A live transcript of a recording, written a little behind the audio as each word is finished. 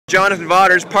Jonathan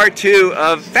Vaughters, part 2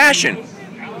 of Fashion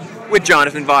with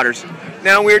Jonathan Vaughters.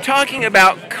 Now, we're talking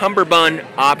about cummerbund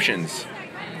options.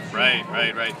 Right.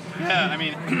 Yeah, I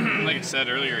mean, like I said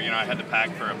earlier, I had to pack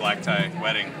for a black tie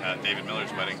wedding, David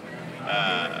Miller's wedding,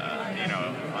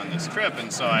 on this trip,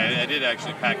 and so I did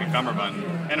actually pack a cummerbund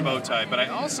and a bow tie, but I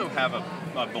also have a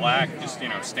black, just,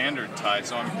 standard tie,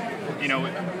 so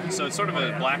so it's sort of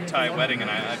a black tie wedding, and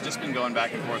I've just been going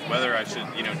back and forth whether I should,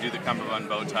 do the cummerbund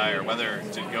bow tie or whether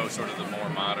to go sort of the more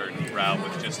modern route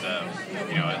with just a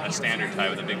standard tie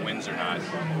with a big Windsor knot.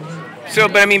 So,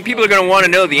 but I mean, people are going to want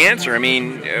to know the answer. I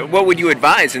mean, what would you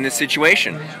advise in this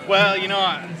situation? Well,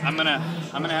 I'm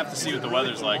gonna have to see what the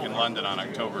weather's like in London on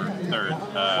October 3rd.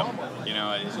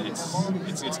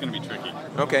 It's gonna be tricky.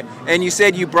 Okay, and you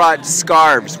said you brought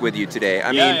scarves with you today.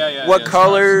 I mean, what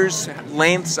colors,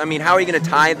 lengths? I mean, how are you going to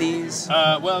tie these?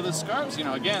 Well, the scarves,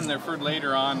 again, they're for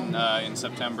later on in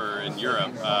September in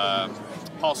Europe.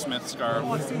 Paul Smith scarf,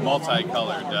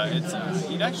 multicolored.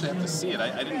 You'd actually have to see it.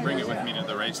 I didn't bring it with me to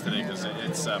the race today because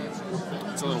it's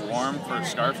a little warm for a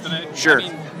scarf today. Sure.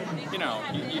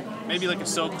 I mean, maybe like a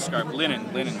silk scarf, linen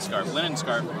scarf. Linen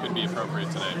scarf could be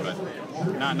appropriate today, but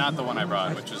not the one I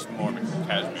brought, which is more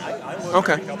cashmere.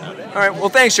 Okay. All right. Well,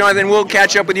 thanks, Jonathan. We'll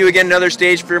catch up with you again another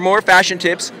stage for more fashion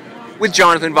tips with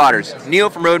Jonathan Vaughters. Neil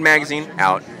from Road Magazine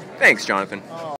out. Thanks, Jonathan.